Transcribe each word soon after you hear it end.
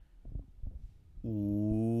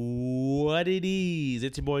What it is?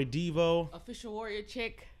 It's your boy Devo. Official warrior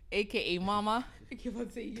chick, aka Mama. I keep on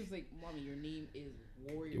saying, he was like, "Mommy, your name is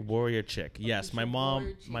Warrior." Warrior chick. Yes, Official my mom.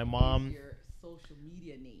 Warrior Chick My mom. is your social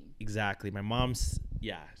media name. Exactly. My mom's.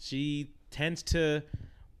 Yeah, she tends to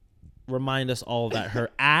remind us all that her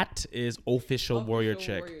at is official Warrior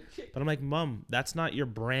Chick. But I'm like, Mom, that's not your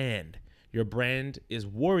brand. Your brand is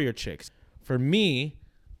Warrior Chicks. For me,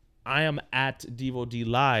 I am at Devo D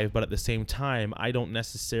Live, but at the same time, I don't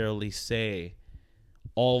necessarily say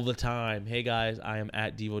all the time, hey guys, I am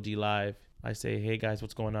at Devo D Live. I say, hey guys,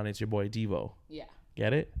 what's going on? It's your boy Devo. Yeah.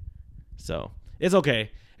 Get it? So it's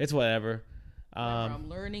okay. It's whatever. I'm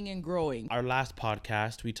learning and growing. Our last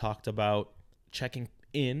podcast, we talked about checking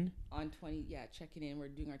in. Checking in. We're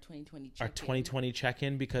doing our 2020 check-in. Our 2020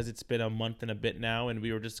 check-in, because it's been a month and a bit now, and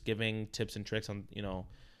we were just giving tips and tricks on,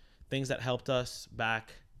 things that helped us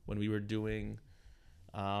back when we were doing,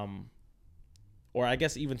 or I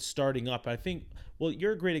guess even starting up. I think, well,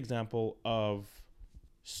 you're a great example of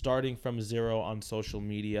starting from zero on social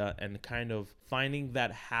media and kind of finding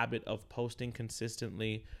that habit of posting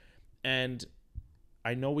consistently. And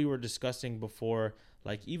I know we were discussing before,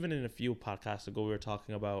 like even in a few podcasts ago, we were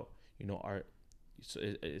talking about,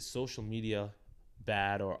 is social media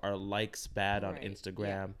bad, or are likes bad on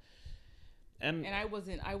Instagram? Yeah. And I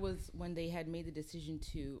was when they had made the decision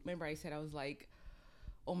to, remember I said, I was like,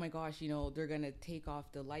 oh my gosh, they're going to take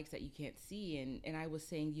off the likes that you can't see. And I was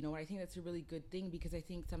saying, I think that's a really good thing, because I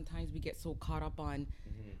think sometimes we get so caught up on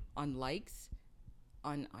likes,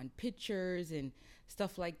 on pictures and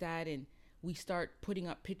stuff like that. And we start putting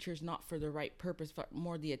up pictures not for the right purpose, but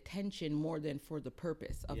more the attention more than for the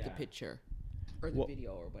purpose of the picture or the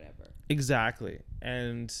video or whatever. Exactly.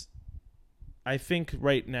 And I think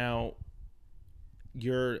right now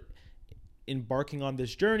you're embarking on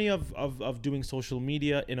this journey of doing social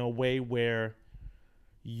media in a way where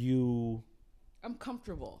I'm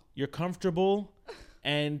comfortable. You're comfortable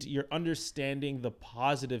and you're understanding the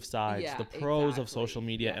positive sides, the pros of social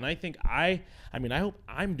media. And I think I hope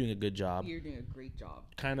I'm doing a good job. You're doing a great job.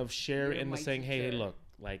 Kind of share in the saying, hey, look,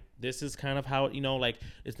 like this is kind of how, like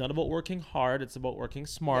it's not about working hard, it's about working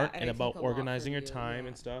smart and about organizing your time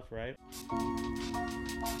and stuff, right?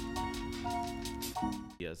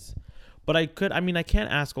 Yes. But I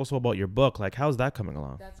can't ask also about your book. Like, how's that coming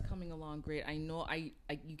along? That's coming along great. I know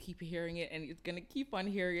you keep hearing it, and it's going to keep on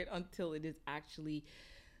hearing it until it is actually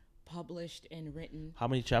published and written. How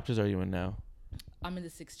many chapters are you in now? I'm in the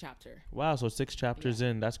 6th chapter. Wow, so 6 chapters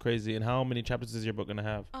in. That's crazy. And how many chapters is your book going to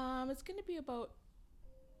have? It's going to be about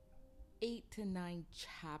 8 to 9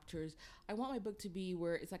 chapters. I want my book to be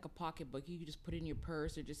where it's like a pocketbook. You can just put it in your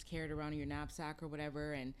purse or just carry it around in your knapsack or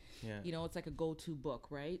whatever. And, it's like a go-to book,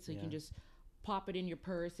 right? So you can just pop it in your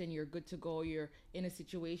purse and you're good to go. You're in a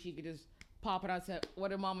situation, you can just pop it out and say, what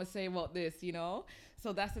did Mama say about this,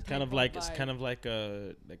 So that's the type kind of like, vibe. it's kind of like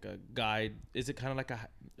a guide. Is it kind of like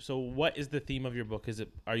so what is the theme of your book?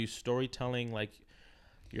 Are you storytelling like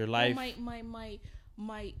your life? Well,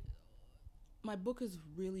 my book is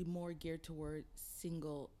really more geared toward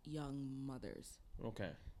single young mothers. Okay.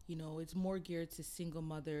 It's more geared to single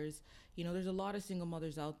mothers. There's a lot of single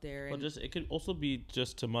mothers out there. But it could also be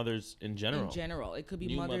just to mothers in general. In general. It could be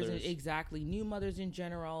new mothers. Exactly. New mothers in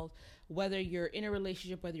general. Whether you're in a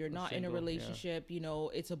relationship, whether you're not single, in a relationship,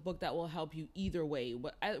 it's a book that will help you either way.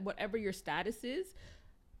 Whatever your status is,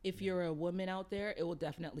 if you're a woman out there, it will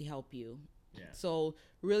definitely help you. Yeah. So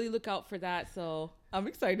really look out for that. So I'm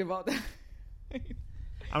excited about that.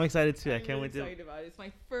 I'm excited too. I can't really wait to. Excited about it. It's my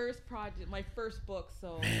first project, my first book.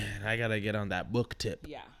 So man, I gotta get on that book tip.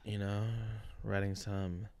 Yeah. Writing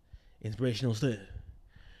some inspirational stuff.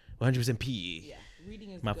 100% PE. Yeah,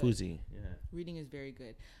 reading is Mafuzi. good. Yeah, reading is very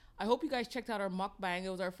good. I hope you guys checked out our mukbang. It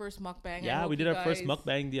was our first mukbang. Yeah, we did our first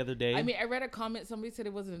mukbang the other day. I read a comment. Somebody said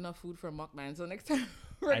it wasn't enough food for a mukbang. So next time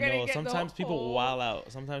we're gonna get sometimes people wild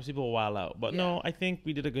out. But no, I think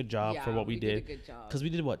we did a good job for what we did. A good job. Because we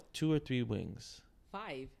did 2 or 3 wings.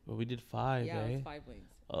 5. Well, we did 5. Yeah, it was 5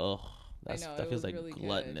 wings. Oh, that feels like really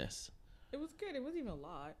gluttonous. Good. It was good. It wasn't even a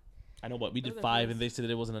lot. I know, but we did 5 and they said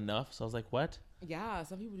that it wasn't enough. So I was like, what? Yeah,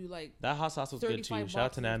 some people do like that hot sauce was good too. Shout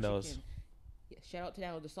out to Nando's. Yeah, shout out to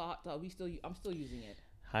Nando's. The hot sauce. I'm still using it.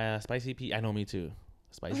 Hi, spicy pea. I know, me too.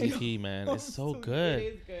 Spicy pea, man, it's so good.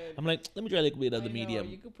 It is good. I'm like, let me try a little bit of the medium.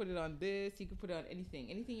 You could put it on this. You could put it on anything.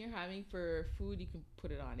 Anything you're having for food, you can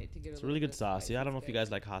put it on it to get. It's a really good sauce. Yeah, I don't know if you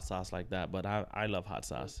guys like hot sauce like that, but I love hot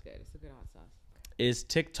sauce. It's good. It's a good hot sauce. Is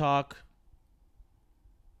TikTok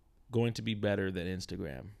going to be better than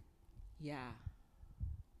Instagram? Yeah.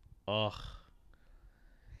 Ugh.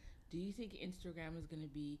 Do you think Instagram is going to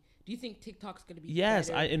be? Do you think TikTok's going to be? Yes,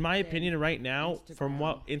 better in my than opinion, right now,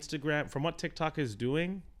 Instagram? from what TikTok is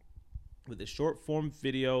doing with the short form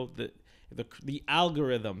video, the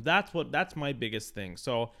algorithm. That's my biggest thing.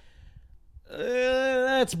 So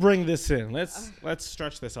let's bring this in. Let's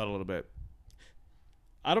stretch this out a little bit.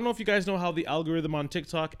 I don't know if you guys know how the algorithm on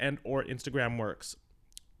TikTok and or Instagram works,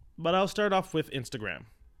 but I'll start off with Instagram.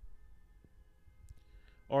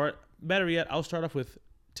 Or better yet, I'll start off with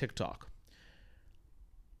TikTok.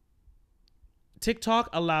 TikTok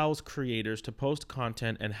allows creators to post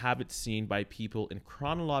content and have it seen by people in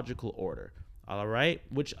chronological order. All right?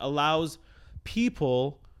 Which allows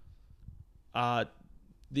people the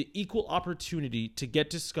equal opportunity to get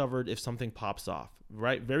discovered if something pops off.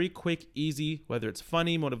 Right? Very quick, easy, whether it's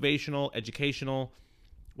funny, motivational, educational,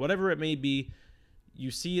 whatever it may be. You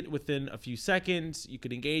see it within a few seconds. You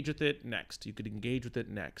could engage with it next. You could engage with it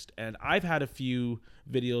next. And I've had a few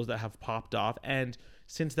videos that have popped off. And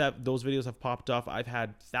since those videos have popped off, I've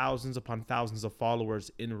had thousands upon thousands of followers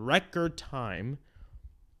in record time.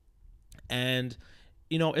 And,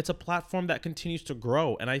 you know, it's a platform that continues to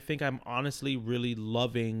grow. And I think I'm honestly really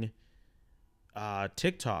loving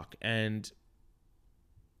TikTok and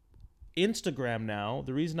Instagram now.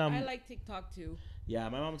 The reason I like TikTok too. Yeah,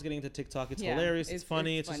 my mom's getting into TikTok. It's hilarious. It's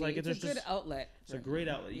funny. It's just like it's a good outlet. It's a great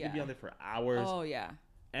outlet. You can be on there for hours. Oh yeah.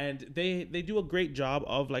 And they do a great job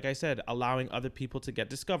of, like I said, allowing other people to get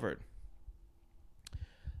discovered.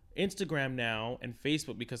 Instagram now and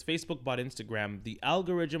Facebook, because Facebook bought Instagram, the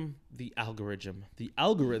algorithm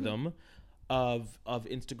of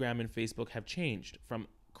Instagram and Facebook have changed from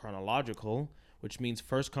chronological, which means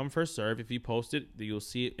first come first serve. If you post it, you'll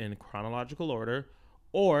see it in chronological order,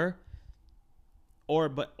 but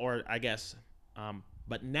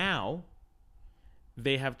now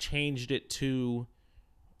they have changed it to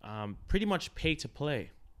pretty much pay to play.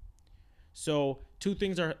 So two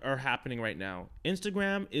things are happening right now.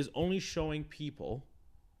 Instagram is only showing people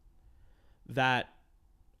that,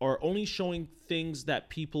 or only showing things that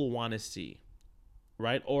people want to see,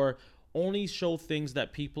 right? Or only show things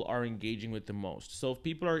that people are engaging with the most. So if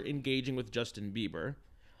people are engaging with Justin Bieber,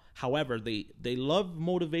 however, they love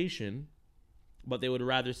motivation, but they would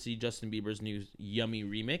rather see Justin Bieber's new Yummy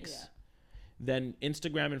remix, then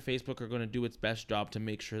Instagram and Facebook are going to do its best job to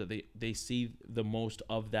make sure that they see the most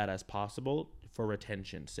of that as possible for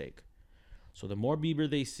retention's sake. So the more Bieber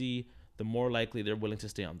they see, the more likely they're willing to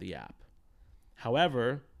stay on the app.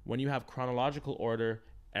 However, when you have chronological order,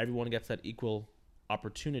 everyone gets that equal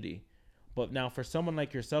opportunity. But now for someone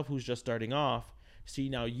like yourself who's just starting off, see,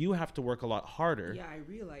 now you have to work a lot harder. Yeah, I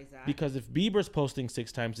realize that. Because if Bieber's posting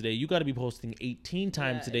 6 times a day, you got to be posting 18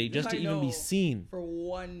 times a day just to even be seen. For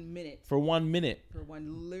 1 minute. For 1 minute. For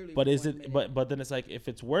one, literally. But is it? But then it's like, if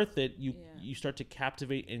it's worth it, you start to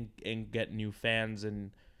captivate and get new fans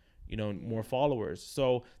and, you know, more followers.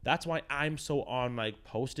 So that's why I'm so on, like,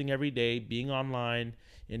 posting every day, being online,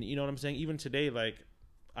 and you know what I'm saying. Even today, like,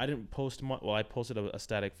 I didn't post much. Well, I posted a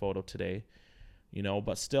static photo today. You know,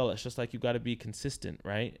 but still, it's just like you got to be consistent,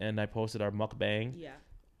 right? And I posted our mukbang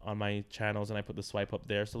on my channels, and I put the swipe up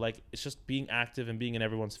there. So, like, it's just being active and being in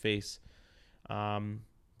everyone's face,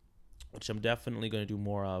 which I'm definitely going to do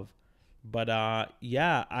more of. But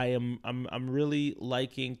yeah, I'm really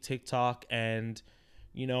liking TikTok, and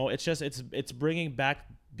you know, it's bringing back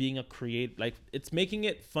being a creator. Like, it's making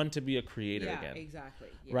it fun to be a creator again. Exactly.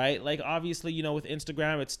 Yeah. Right? Like, obviously, you know, with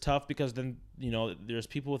Instagram, it's tough because then, you know, there's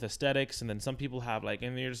people with aesthetics, and then some people have, like,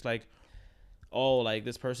 and you're just like, oh, like,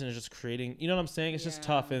 this person is just creating, you know what I'm saying? It's just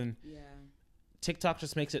tough. And TikTok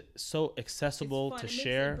just makes it so accessible to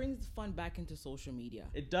share. It brings fun back into social media.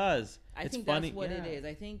 It does. I think funny. That's what it is.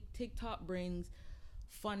 I think TikTok brings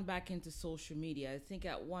fun back into social media. I think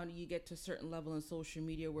at one, you get to a certain level in social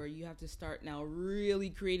media where you have to start now really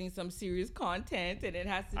creating some serious content, and it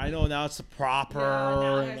has to be, I know now it's proper.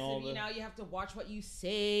 Now you have to watch what you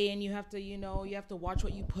say, and you have to, you know, you have to watch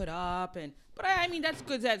what you put up. But I mean, that's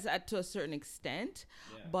good to a certain extent.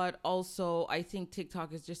 But also, I think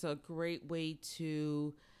TikTok is just a great way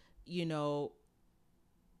to, you know,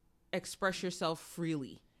 express yourself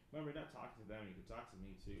freely. Remember, you're not talking to them. You can talk to me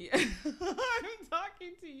too. Yeah. I'm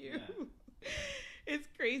talking to you. Yeah. It's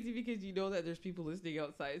crazy because you know that there's people listening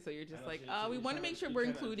outside, so you're just like, we want to make sure we're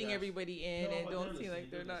including everybody in, and don't seem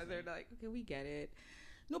like they're not. They're like, okay, we get it.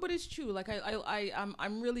 No, but it's true. Like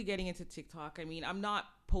I'm really getting into TikTok. I mean, I'm not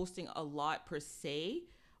posting a lot per se,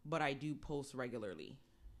 but I do post regularly.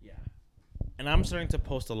 Yeah. And I'm starting to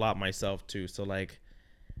post a lot myself too. So, like,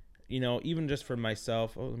 you know, even just for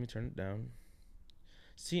myself. Oh, let me turn it down.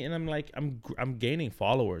 See, and I'm like, I'm gaining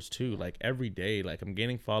followers too, like every day. Like, I'm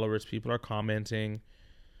gaining followers. People are commenting.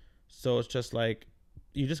 So it's just like,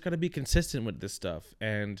 you just got to be consistent with this stuff.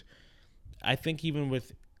 And I think even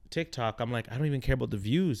with TikTok, I'm like, I don't even care about the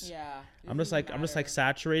views. Yeah. I'm just like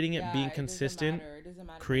saturating it, being consistent, It doesn't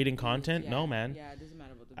matter creating about the views. content. Yeah. No, man. Yeah, it doesn't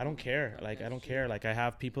matter about the I don't views. care. Right, Like, I that's don't true. care. Like, I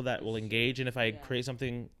have people that will engage, and if I create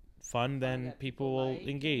something fun, then that people people will like,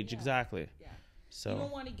 engage. yeah. Exactly. Yeah. So You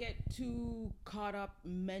don't want to get too caught up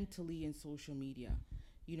mentally in social media,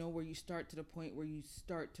 where you start to the point where you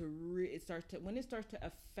start to when it starts to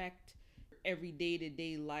affect every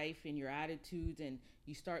day-to-day life and your attitudes, and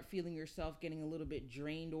you start feeling yourself getting a little bit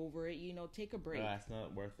drained over it, take a break. It's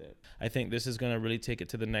not worth it. I think this is going to really take it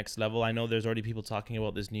to the next level. I know there's already people talking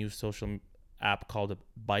about this new social app called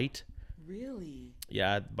Byte. Really?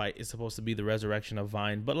 Yeah, Byte is supposed to be the resurrection of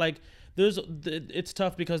Vine. But like, it's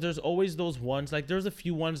tough because there's always those ones. Like, there's a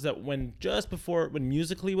few ones that when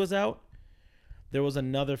Musical.ly was out, there was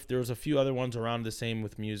a few other ones around the same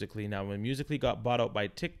with Musical.ly. Now, when Musical.ly got bought out by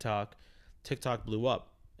TikTok blew up,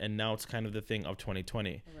 and now it's kind of the thing of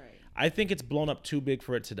 2020. Right. I think it's blown up too big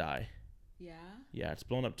for it to die. Yeah. Yeah, it's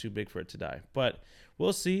blown up too big for it to die. But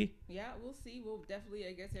we'll see. Yeah, we'll see. We'll definitely,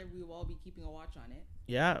 I guess, we will all be keeping a watch on it.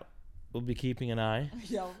 Yeah, we'll be keeping an eye.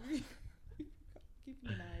 Yeah, keeping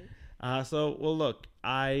an eye. Well, look,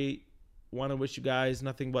 I want to wish you guys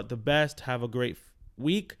nothing but the best. Have a great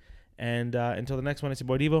week. And until the next one, it's your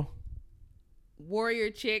boy Devo. Warrior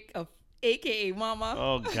Chick of AKA Mama.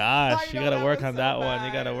 Oh, gosh. You got to work on that one.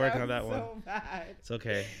 You got to work on that one. So bad. It's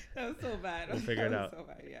okay. That was so bad. We'll figure it out. So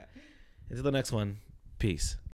bad, yeah. Until the next one, peace.